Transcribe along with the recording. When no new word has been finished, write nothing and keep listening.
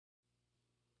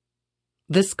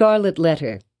The Scarlet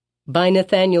Letter by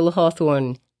Nathaniel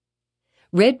Hawthorne.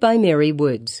 Read by Mary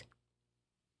Woods.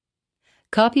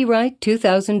 Copyright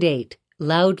 2008,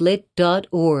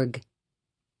 loudlit.org.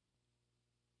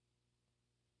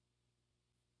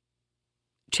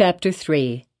 Chapter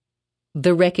 3.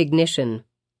 The Recognition.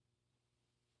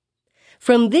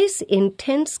 From this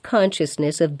intense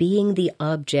consciousness of being the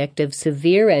object of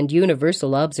severe and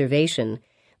universal observation,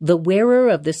 the wearer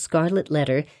of the Scarlet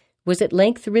Letter was at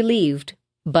length relieved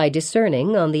by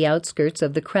discerning, on the outskirts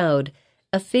of the crowd,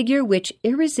 a figure which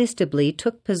irresistibly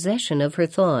took possession of her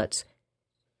thoughts.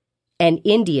 An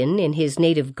Indian in his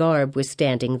native garb was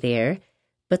standing there,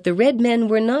 but the red men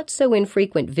were not so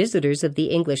infrequent visitors of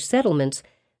the English settlements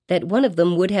that one of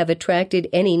them would have attracted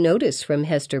any notice from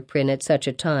Hester Prynne at such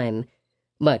a time.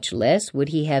 Much less would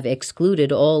he have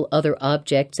excluded all other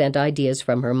objects and ideas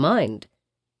from her mind.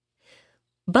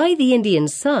 By the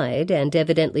Indian's side, and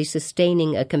evidently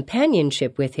sustaining a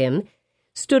companionship with him,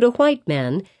 stood a white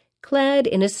man, clad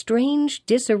in a strange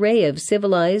disarray of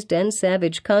civilized and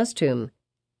savage costume.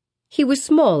 He was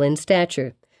small in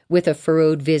stature, with a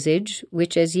furrowed visage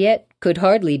which as yet could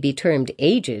hardly be termed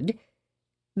aged.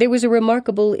 There was a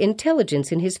remarkable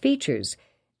intelligence in his features,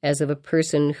 as of a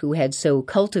person who had so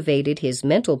cultivated his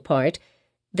mental part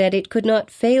that it could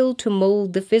not fail to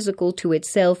mold the physical to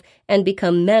itself and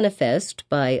become manifest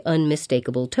by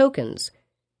unmistakable tokens.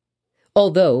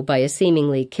 Although, by a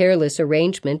seemingly careless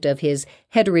arrangement of his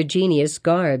heterogeneous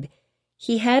garb,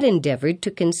 he had endeavored to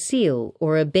conceal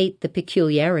or abate the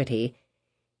peculiarity,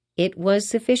 it was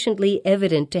sufficiently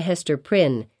evident to Hester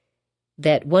Prynne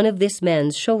that one of this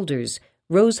man's shoulders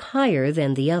rose higher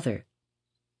than the other.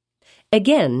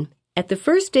 Again, at the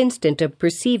first instant of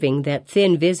perceiving that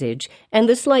thin visage and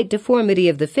the slight deformity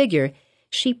of the figure,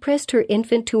 she pressed her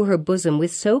infant to her bosom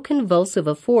with so convulsive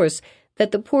a force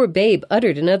that the poor babe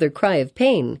uttered another cry of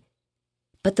pain.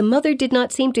 But the mother did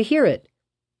not seem to hear it.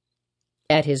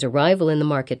 At his arrival in the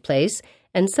marketplace,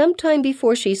 and some time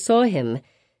before she saw him,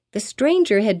 the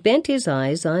stranger had bent his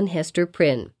eyes on Hester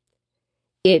Prynne.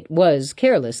 It was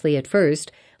carelessly at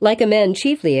first, like a man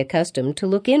chiefly accustomed to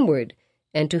look inward,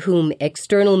 and to whom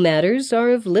external matters are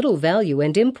of little value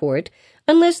and import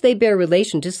unless they bear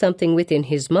relation to something within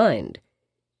his mind.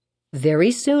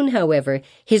 Very soon, however,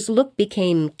 his look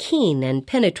became keen and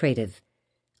penetrative.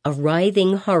 A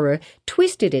writhing horror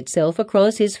twisted itself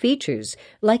across his features,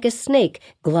 like a snake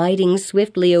gliding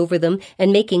swiftly over them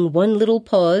and making one little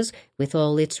pause, with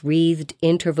all its wreathed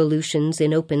intervolutions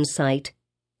in open sight.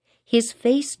 His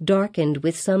face darkened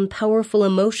with some powerful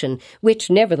emotion, which,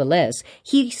 nevertheless,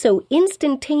 he so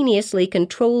instantaneously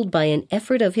controlled by an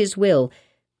effort of his will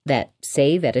that,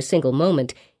 save at a single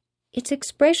moment, its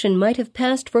expression might have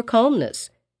passed for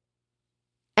calmness.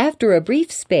 After a brief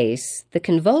space, the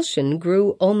convulsion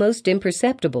grew almost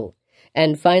imperceptible,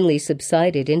 and finally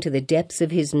subsided into the depths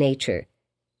of his nature.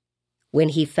 When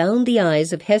he found the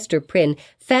eyes of Hester Prynne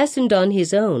fastened on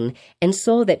his own, and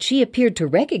saw that she appeared to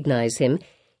recognize him,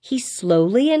 he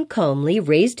slowly and calmly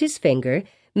raised his finger,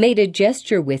 made a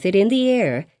gesture with it in the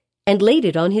air, and laid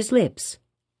it on his lips.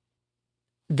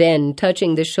 Then,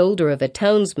 touching the shoulder of a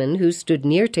townsman who stood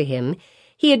near to him,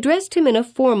 he addressed him in a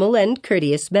formal and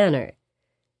courteous manner.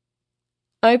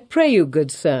 "I pray you,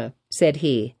 good sir," said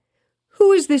he,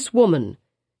 "who is this woman,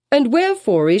 and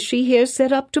wherefore is she here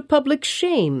set up to public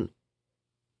shame?"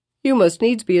 "You must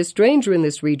needs be a stranger in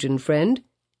this region, friend,"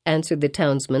 answered the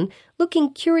townsman,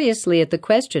 looking curiously at the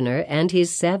questioner and his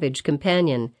savage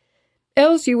companion.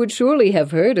 "Else you would surely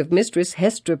have heard of Mistress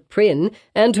Hester Prynne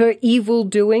and her evil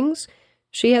doings.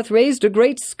 She hath raised a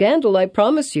great scandal, I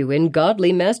promise you, in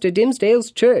godly Master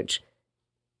Dimmesdale's church."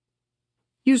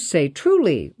 "You say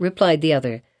truly," replied the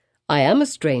other. "I am a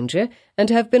stranger,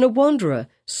 and have been a wanderer,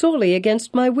 sorely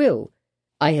against my will.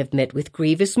 I have met with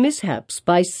grievous mishaps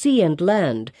by sea and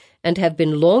land, and have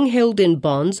been long held in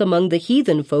bonds among the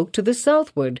heathen folk to the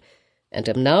southward, and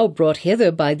am now brought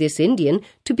hither by this Indian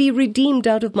to be redeemed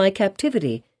out of my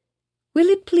captivity. Will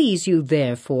it please you,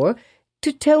 therefore,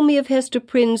 to tell me of Hester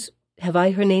Prynne's, have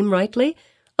I her name rightly,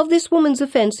 of this woman's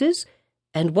offences,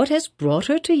 and what has brought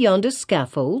her to yonder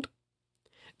scaffold?"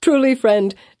 "Truly,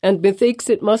 friend, and methinks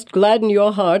it must gladden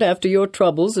your heart after your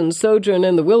troubles and sojourn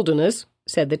in the wilderness,"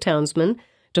 said the townsman,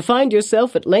 "to find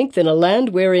yourself at length in a land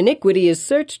where iniquity is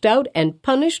searched out and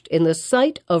punished in the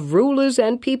sight of rulers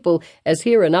and people, as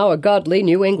here in our godly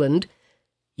New England.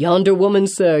 Yonder woman,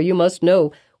 sir, you must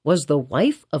know, was the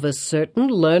wife of a certain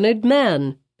learned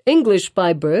man, English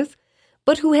by birth,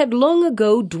 but who had long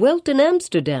ago dwelt in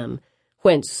Amsterdam,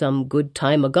 whence some good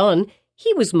time agone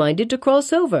he was minded to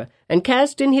cross over and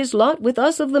cast in his lot with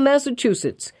us of the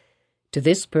Massachusetts. To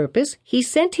this purpose he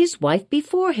sent his wife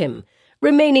before him,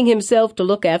 remaining himself to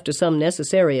look after some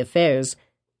necessary affairs.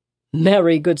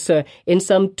 Marry, good sir, in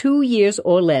some 2 years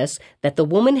or less that the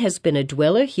woman has been a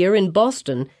dweller here in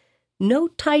Boston, no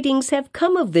tidings have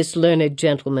come of this learned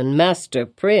gentleman, Master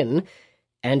Prynne,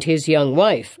 and his young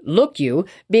wife, look you,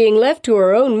 being left to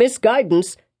her own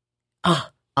misguidance.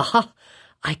 Aha,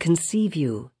 I conceive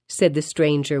you, said the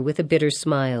stranger with a bitter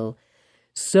smile.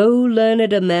 So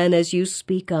learned a man as you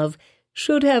speak of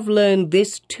should have learned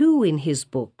this too in his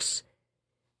books.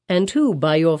 And who,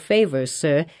 by your favour,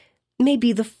 sir, may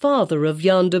be the father of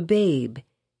yonder babe?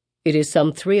 It is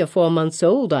some 3 or 4 months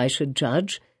old, I should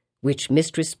judge, which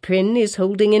Mistress Prynne is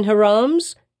holding in her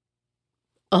arms.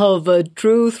 Of a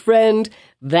truth, friend,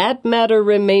 that matter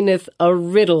remaineth a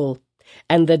riddle,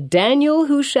 and the Daniel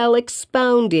who shall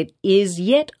expound it is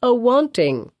yet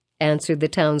a-wanting, answered the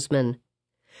townsman.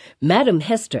 Madam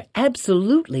Hester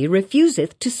absolutely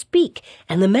refuseth to speak,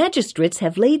 and the magistrates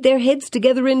have laid their heads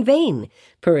together in vain.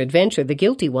 Peradventure the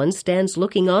guilty one stands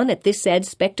looking on at this sad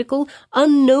spectacle,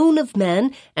 unknown of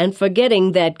man, and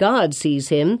forgetting that God sees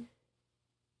him.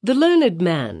 The learned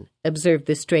man, observed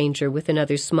the stranger with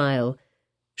another smile,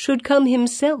 should come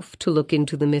himself to look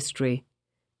into the mystery.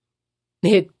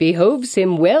 It behoves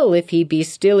him well if he be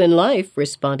still in life,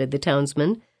 responded the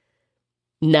townsman.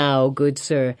 Now, good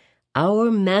sir,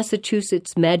 our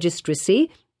Massachusetts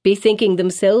magistracy, bethinking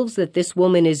themselves that this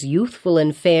woman is youthful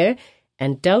and fair,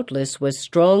 and doubtless was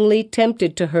strongly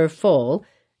tempted to her fall,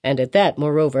 and at that,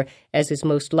 moreover, as is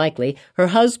most likely, her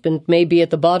husband may be at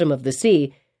the bottom of the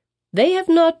sea, they have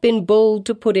not been bold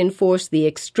to put in force the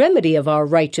extremity of our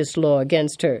righteous law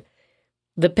against her.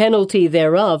 The penalty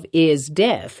thereof is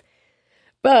death.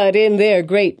 But in their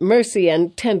great mercy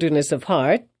and tenderness of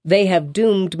heart, they have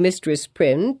doomed Mistress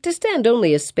Prynne to stand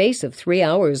only a space of 3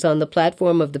 hours on the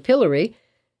platform of the pillory,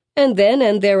 and then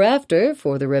and thereafter,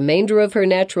 for the remainder of her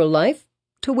natural life,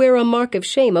 to wear a mark of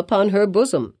shame upon her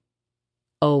bosom.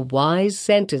 A wise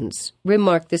sentence,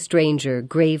 remarked the stranger,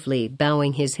 gravely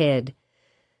bowing his head.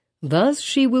 Thus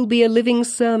she will be a living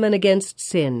sermon against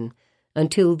sin,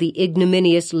 until the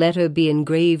ignominious letter be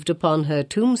engraved upon her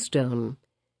tombstone.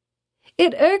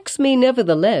 It irks me,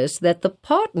 nevertheless, that the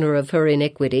partner of her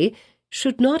iniquity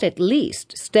should not at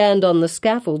least stand on the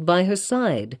scaffold by her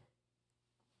side.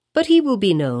 But he will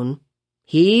be known.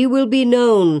 He will be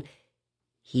known.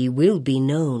 He will be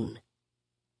known.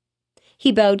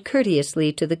 He bowed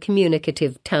courteously to the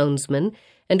communicative townsman,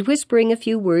 and whispering a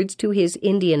few words to his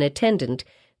Indian attendant,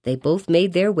 they both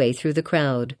made their way through the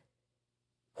crowd.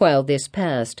 While this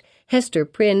passed, Hester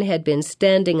Prynne had been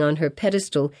standing on her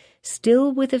pedestal,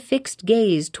 still with a fixed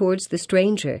gaze towards the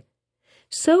stranger.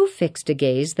 So fixed a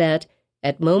gaze that,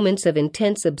 at moments of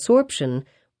intense absorption,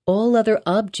 all other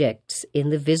objects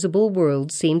in the visible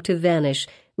world seemed to vanish,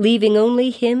 leaving only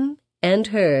him and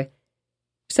her.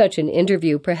 Such an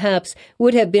interview, perhaps,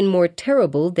 would have been more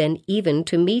terrible than even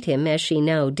to meet him as she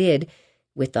now did,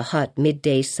 with the hot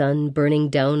midday sun burning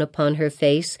down upon her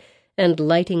face and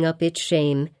lighting up its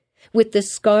shame, with the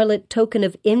scarlet token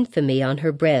of infamy on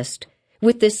her breast,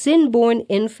 with the sin-born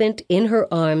infant in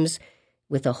her arms,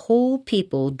 with a whole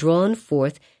people drawn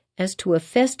forth as to a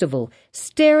festival,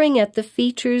 staring at the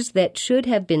features that should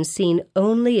have been seen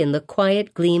only in the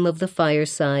quiet gleam of the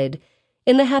fireside,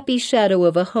 in the happy shadow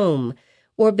of a home,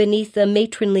 or beneath a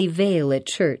matronly veil at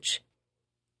church.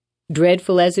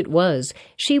 Dreadful as it was,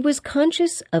 she was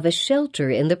conscious of a shelter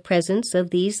in the presence of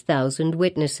these 1,000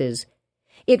 witnesses.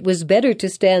 It was better to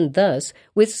stand thus,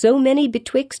 with so many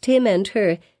betwixt him and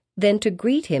her, than to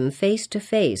greet him face to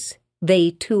face, they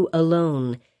two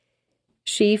alone.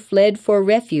 She fled for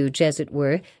refuge, as it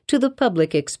were, to the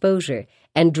public exposure,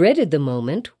 and dreaded the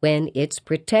moment when its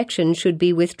protection should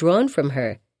be withdrawn from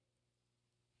her.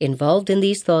 Involved in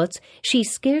these thoughts, she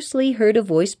scarcely heard a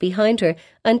voice behind her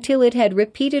until it had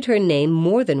repeated her name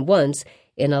more than once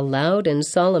in a loud and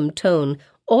solemn tone,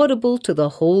 audible to the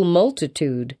whole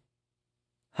multitude.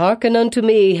 "Hearken unto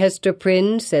me, Hester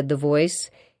Prynne," said the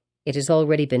voice. It has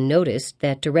already been noticed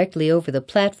that directly over the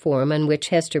platform on which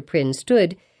Hester Prynne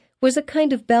stood was a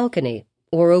kind of balcony,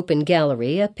 or open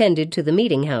gallery, appended to the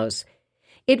meeting-house.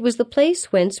 It was the place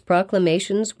whence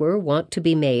proclamations were wont to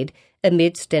be made,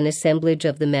 amidst an assemblage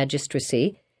of the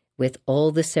magistracy, with all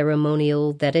the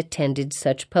ceremonial that attended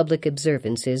such public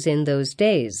observances in those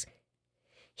days.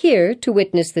 Here, to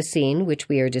witness the scene which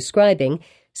we are describing,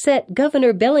 sat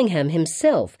Governor Bellingham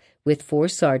himself, with 4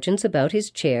 sergeants about his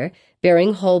chair,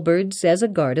 bearing halberds as a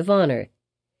guard of honor.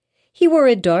 He wore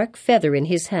a dark feather in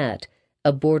his hat,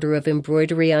 a border of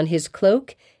embroidery on his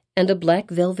cloak, and a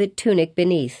black velvet tunic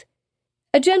beneath.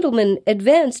 A gentleman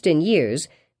advanced in years,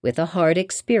 with a hard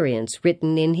experience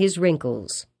written in his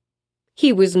wrinkles.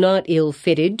 He was not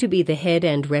ill-fitted to be the head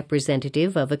and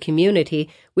representative of a community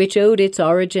which owed its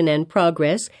origin and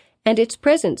progress and its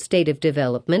present state of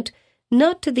development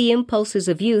not to the impulses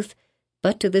of youth,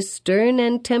 but to the stern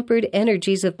and tempered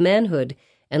energies of manhood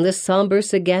and the somber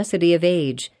sagacity of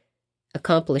age,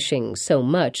 accomplishing so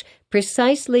much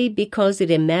precisely because it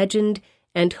imagined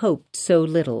and hoped so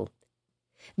little.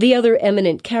 The other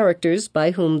eminent characters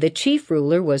by whom the chief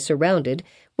ruler was surrounded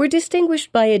were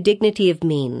distinguished by a dignity of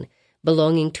mien,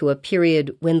 belonging to a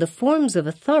period when the forms of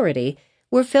authority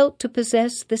were felt to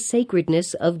possess the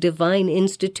sacredness of divine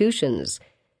institutions.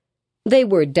 They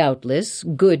were doubtless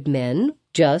good men,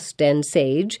 just and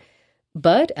sage,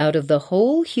 but out of the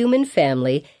whole human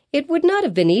family it would not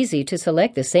have been easy to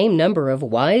select the same number of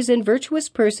wise and virtuous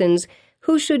persons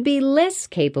who should be less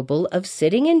capable of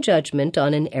sitting in judgment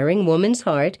on an erring woman's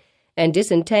heart and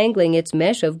disentangling its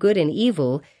mesh of good and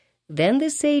evil than the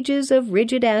sages of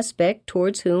rigid aspect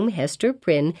towards whom Hester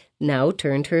Prynne now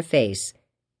turned her face.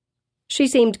 She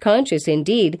seemed conscious,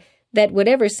 indeed, that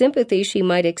whatever sympathy she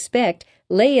might expect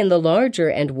lay in the larger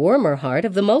and warmer heart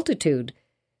of the multitude,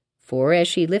 for as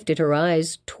she lifted her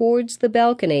eyes towards the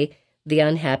balcony, the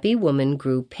unhappy woman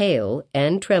grew pale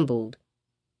and trembled.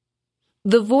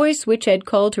 The voice which had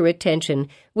called her attention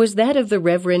was that of the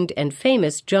Reverend and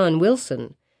famous John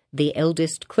Wilson, the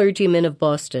eldest clergyman of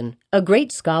Boston, a great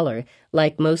scholar,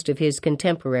 like most of his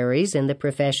contemporaries in the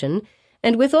profession,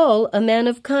 and withal a man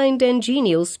of kind and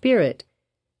genial spirit.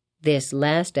 This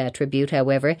last attribute,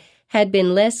 however, had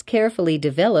been less carefully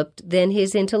developed than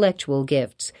his intellectual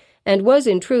gifts, and was,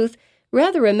 in truth,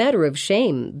 rather a matter of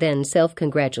shame than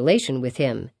self-congratulation with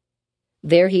him.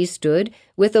 There he stood,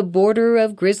 with a border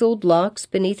of grizzled locks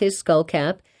beneath his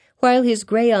skull-cap, while his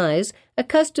gray eyes,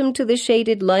 accustomed to the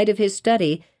shaded light of his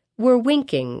study, were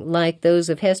winking, like those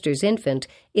of Hester's infant,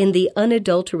 in the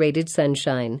unadulterated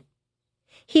sunshine.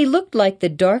 He looked like the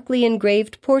darkly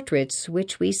engraved portraits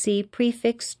which we see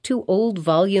prefixed to old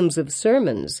volumes of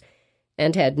sermons,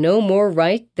 and had no more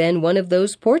right than one of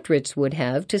those portraits would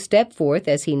have to step forth,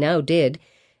 as he now did,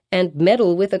 and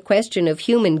meddle with a question of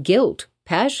human guilt,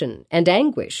 passion, and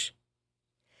anguish.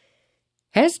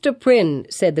 "Hester Prynne,"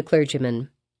 said the clergyman,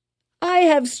 "I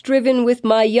have striven with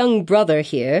my young brother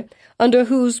here, under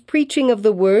whose preaching of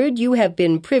the word you have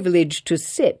been privileged to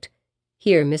sit."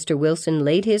 Here Mr. Wilson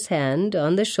laid his hand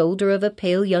on the shoulder of a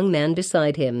pale young man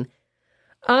beside him.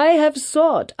 "I have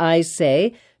sought, I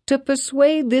say, to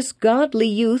persuade this godly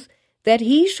youth that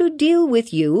he should deal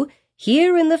with you,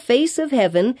 here in the face of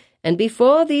heaven, and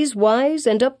before these wise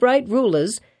and upright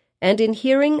rulers, and in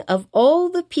hearing of all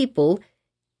the people,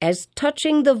 as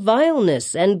touching the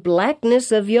vileness and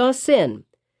blackness of your sin.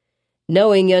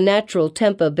 Knowing your natural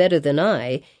temper better than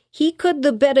I, he could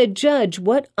the better judge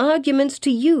what arguments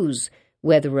to use,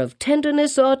 whether of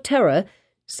tenderness or terror,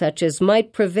 such as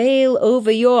might prevail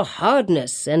over your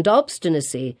hardness and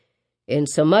obstinacy,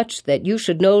 insomuch that you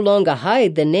should no longer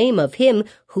hide the name of him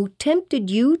who tempted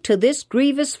you to this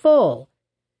grievous fall.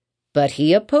 But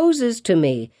he opposes to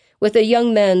me, with a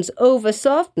young man's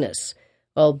over-softness,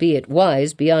 albeit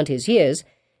wise beyond his years,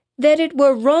 that it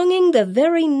were wronging the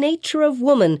very nature of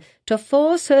woman to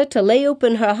force her to lay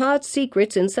open her heart's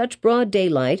secrets in such broad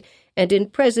daylight and in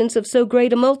presence of so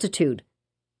great a multitude.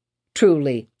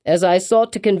 Truly, as I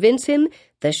sought to convince him,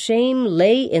 the shame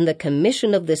lay in the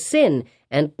commission of the sin,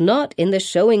 and not in the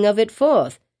showing of it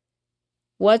forth.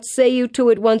 What say you to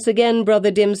it once again,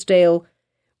 Brother Dimmesdale?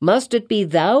 Must it be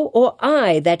thou or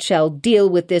I that shall deal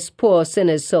with this poor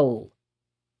sinner's soul?"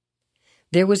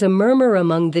 There was a murmur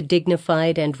among the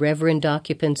dignified and reverend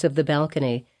occupants of the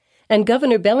balcony, and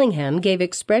Governor Bellingham gave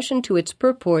expression to its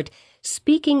purport,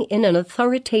 speaking in an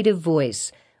authoritative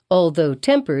voice, although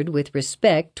tempered with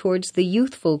respect towards the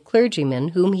youthful clergyman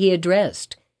whom he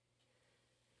addressed.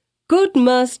 "Good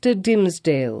Master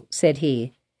Dimmesdale," said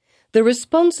he, "the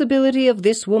responsibility of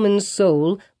this woman's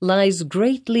soul lies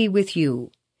greatly with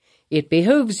you. It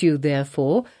behoves you,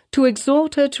 therefore, to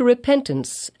exhort her to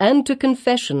repentance and to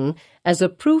confession as a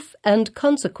proof and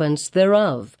consequence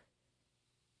thereof."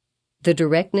 The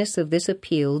directness of this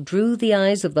appeal drew the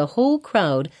eyes of the whole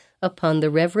crowd upon the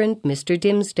Reverend Mr.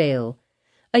 Dimmesdale,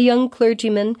 a young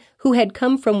clergyman who had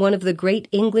come from one of the great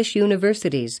English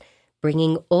universities,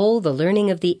 bringing all the learning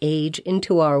of the age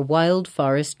into our wild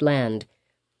forest land.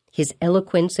 His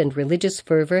eloquence and religious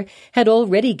fervor had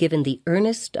already given the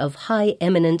earnest of high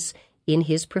eminence in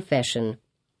his profession.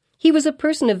 He was a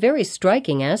person of very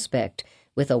striking aspect,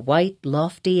 with a white,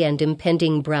 lofty, and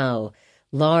impending brow,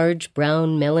 large,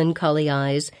 brown, melancholy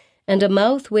eyes, and a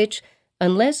mouth which,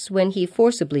 unless when he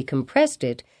forcibly compressed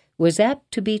it, was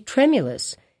apt to be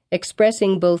tremulous,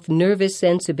 expressing both nervous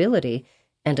sensibility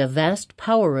and a vast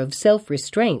power of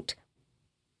self-restraint.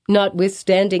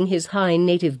 Notwithstanding his high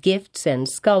native gifts and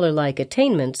scholar-like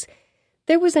attainments,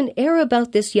 there was an air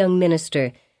about this young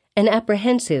minister, an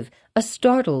apprehensive, a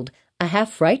startled, a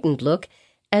half-frightened look,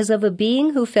 as of a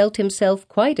being who felt himself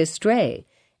quite astray,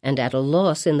 and at a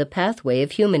loss in the pathway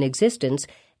of human existence,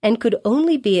 and could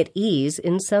only be at ease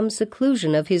in some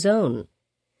seclusion of his own.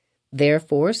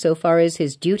 Therefore, so far as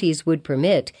his duties would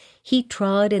permit, he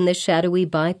trod in the shadowy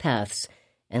bypaths,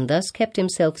 and thus kept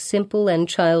himself simple and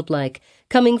childlike,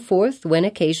 coming forth when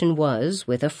occasion was,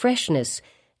 with a freshness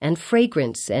and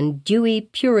fragrance and dewy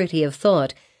purity of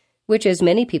thought, which, as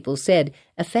many people said,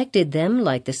 affected them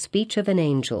like the speech of an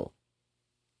angel.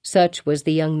 Such was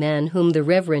the young man whom the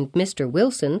Reverend Mr.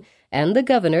 Wilson and the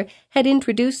governor had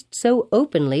introduced so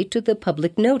openly to the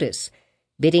public notice,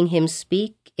 bidding him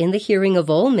speak in the hearing of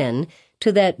all men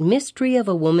to that mystery of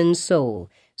a woman's soul,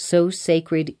 so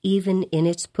sacred even in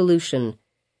its pollution.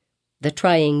 The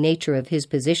trying nature of his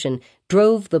position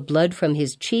drove the blood from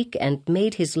his cheek and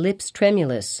made his lips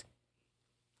tremulous.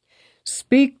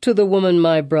 "Speak to the woman,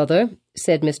 my brother,"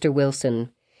 said Mr.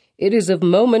 Wilson. "It is of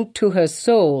moment to her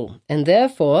soul, and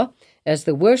therefore, as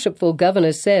the worshipful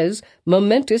governor says,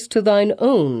 momentous to thine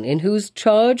own, in whose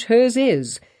charge hers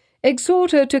is.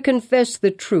 Exhort her to confess the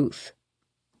truth."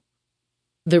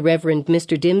 The Reverend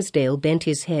Mr. Dimmesdale bent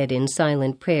his head in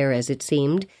silent prayer, as it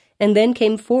seemed, and then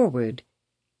came forward.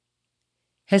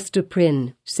 "Hester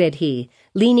Prynne," said he,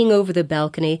 leaning over the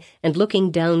balcony and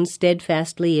looking down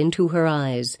steadfastly into her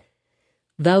eyes,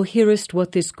 "thou hearest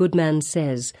what this good man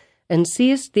says, and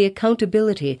seest the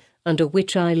accountability under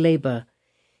which I labour.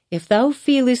 If thou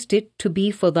feelest it to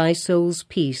be for thy soul's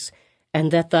peace,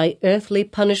 and that thy earthly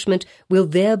punishment will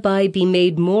thereby be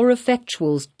made more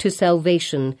effectual to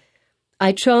salvation,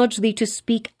 I charge thee to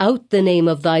speak out the name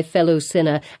of thy fellow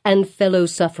sinner and fellow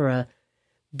sufferer.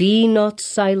 Be not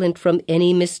silent from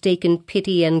any mistaken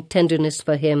pity and tenderness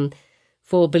for him,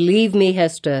 for believe me,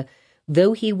 Hester,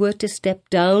 though he were to step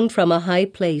down from a high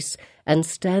place and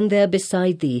stand there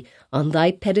beside thee on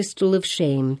thy pedestal of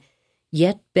shame,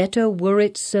 yet better were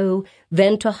it so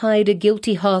than to hide a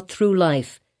guilty heart through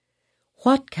life.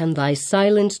 What can thy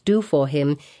silence do for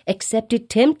him, except it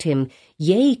tempt him,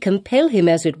 yea, compel him,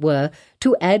 as it were,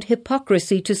 to add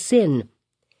hypocrisy to sin?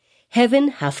 Heaven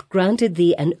hath granted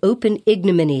thee an open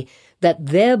ignominy, that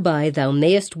thereby thou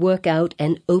mayest work out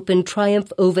an open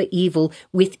triumph over evil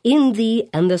within thee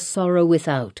and the sorrow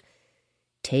without.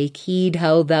 Take heed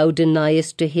how thou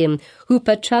deniest to him, who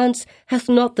perchance hath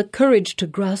not the courage to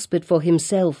grasp it for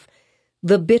himself,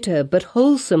 the bitter but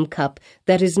wholesome cup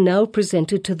that is now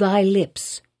presented to thy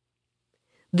lips."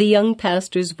 The young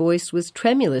pastor's voice was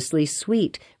tremulously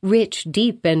sweet, rich,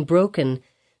 deep, and broken.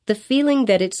 The feeling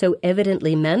that it so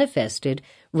evidently manifested,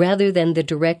 rather than the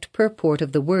direct purport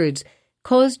of the words,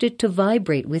 caused it to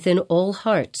vibrate within all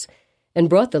hearts, and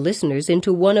brought the listeners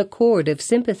into one accord of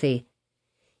sympathy.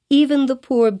 Even the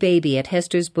poor baby at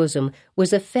Hester's bosom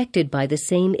was affected by the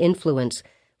same influence,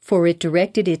 for it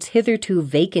directed its hitherto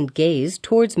vacant gaze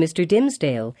towards Mr.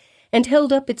 Dimmesdale, and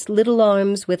held up its little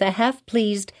arms with a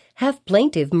half-pleased,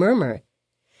 half-plaintive murmur.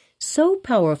 So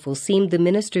powerful seemed the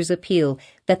minister's appeal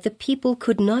that the people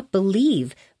could not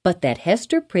believe but that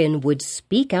Hester Prynne would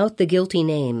speak out the guilty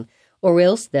name, or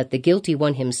else that the guilty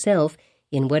one himself,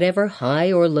 in whatever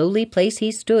high or lowly place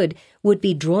he stood, would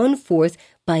be drawn forth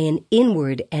by an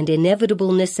inward and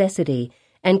inevitable necessity,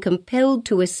 and compelled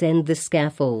to ascend the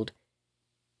scaffold.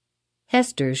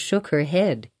 Hester shook her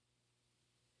head.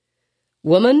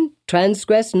 "Woman,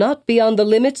 transgress not beyond the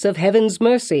limits of heaven's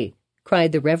mercy,"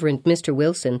 cried the Reverend Mr.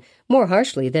 Wilson, more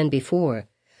harshly than before.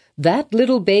 "That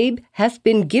little babe hath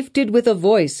been gifted with a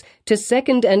voice to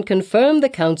second and confirm the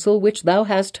counsel which thou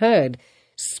hast heard.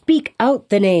 Speak out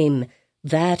the name,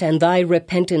 that and thy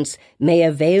repentance may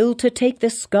avail to take the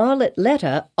scarlet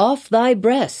letter off thy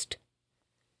breast."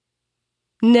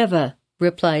 "Never,"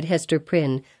 replied Hester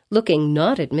Prynne, looking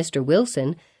not at Mr.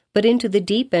 Wilson, but into the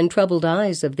deep and troubled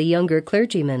eyes of the younger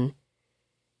clergyman.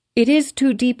 "It is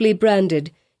too deeply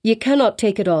branded. Ye cannot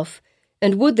take it off,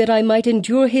 and would that I might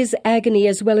endure his agony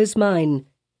as well as mine."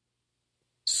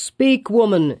 "Speak,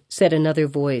 woman," said another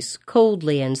voice,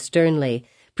 coldly and sternly,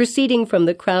 proceeding from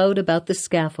the crowd about the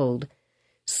scaffold.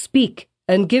 "Speak,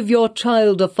 and give your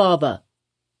child a father."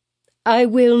 "I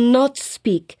will not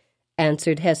speak,"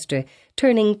 answered Hester,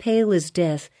 turning pale as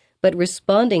death, but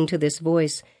responding to this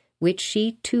voice, which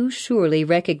she too surely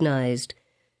recognized.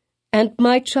 "And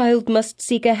my child must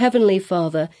seek a heavenly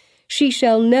father. She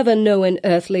shall never know an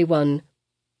earthly one."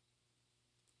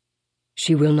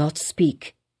 "She will not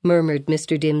speak," murmured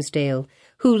Mr. Dimmesdale,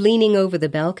 who, leaning over the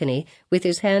balcony, with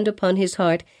his hand upon his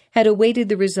heart, had awaited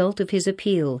the result of his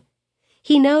appeal.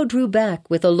 He now drew back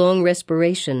with a long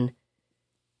respiration.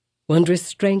 "Wondrous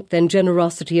strength and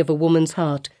generosity of a woman's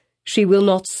heart. She will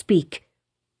not speak."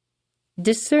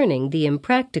 Discerning the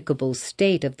impracticable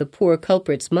state of the poor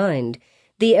culprit's mind,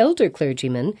 the elder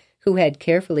clergyman, who had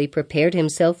carefully prepared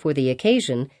himself for the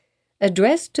occasion,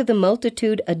 addressed to the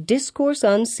multitude a discourse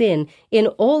on sin in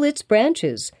all its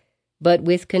branches, but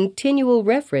with continual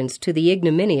reference to the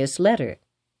ignominious letter.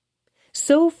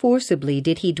 So forcibly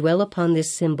did he dwell upon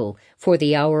this symbol for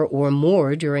the hour or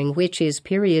more during which his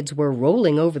periods were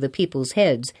rolling over the people's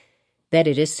heads, that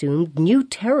it assumed new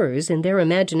terrors in their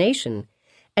imagination,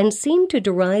 and seemed to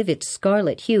derive its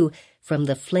scarlet hue from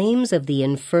the flames of the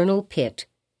infernal pit.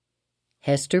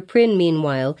 Hester Prynne,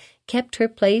 meanwhile, kept her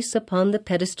place upon the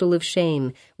pedestal of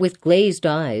shame, with glazed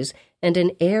eyes and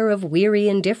an air of weary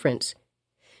indifference.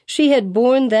 She had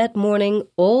borne that morning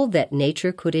all that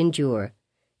nature could endure,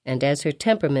 and as her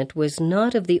temperament was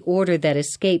not of the order that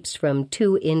escapes from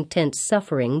too intense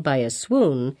suffering by a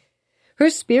swoon, her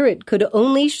spirit could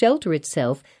only shelter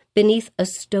itself beneath a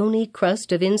stony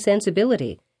crust of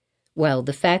insensibility, while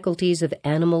the faculties of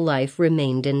animal life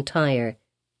remained entire.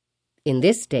 In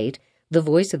this state, the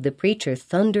voice of the preacher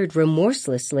thundered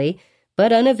remorselessly,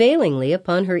 but unavailingly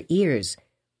upon her ears.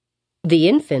 The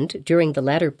infant, during the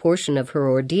latter portion of her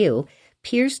ordeal,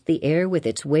 pierced the air with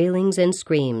its wailings and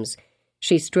screams.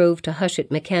 She strove to hush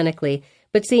it mechanically,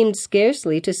 but seemed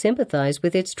scarcely to sympathize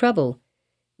with its trouble.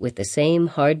 With the same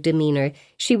hard demeanor,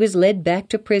 she was led back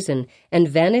to prison and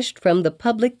vanished from the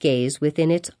public gaze within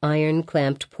its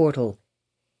iron-clamped portal.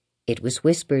 It was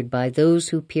whispered by those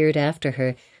who peered after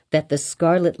her that the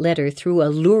scarlet letter threw a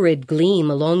lurid gleam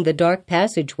along the dark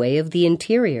passageway of the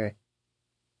interior.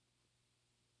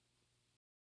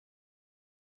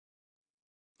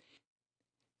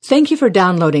 Thank you for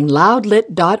downloading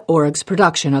loudlit.org's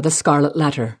production of The Scarlet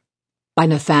Letter by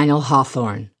Nathaniel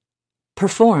Hawthorne,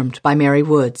 performed by Mary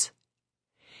Woods.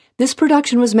 This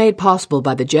production was made possible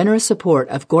by the generous support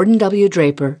of Gordon W.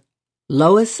 Draper,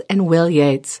 Lois and Will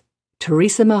Yates,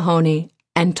 Teresa Mahoney,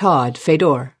 and Todd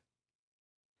Fedor.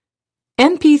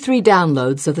 MP3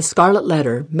 downloads of The Scarlet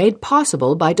Letter made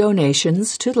possible by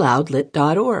donations to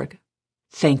loudlit.org.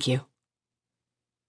 Thank you.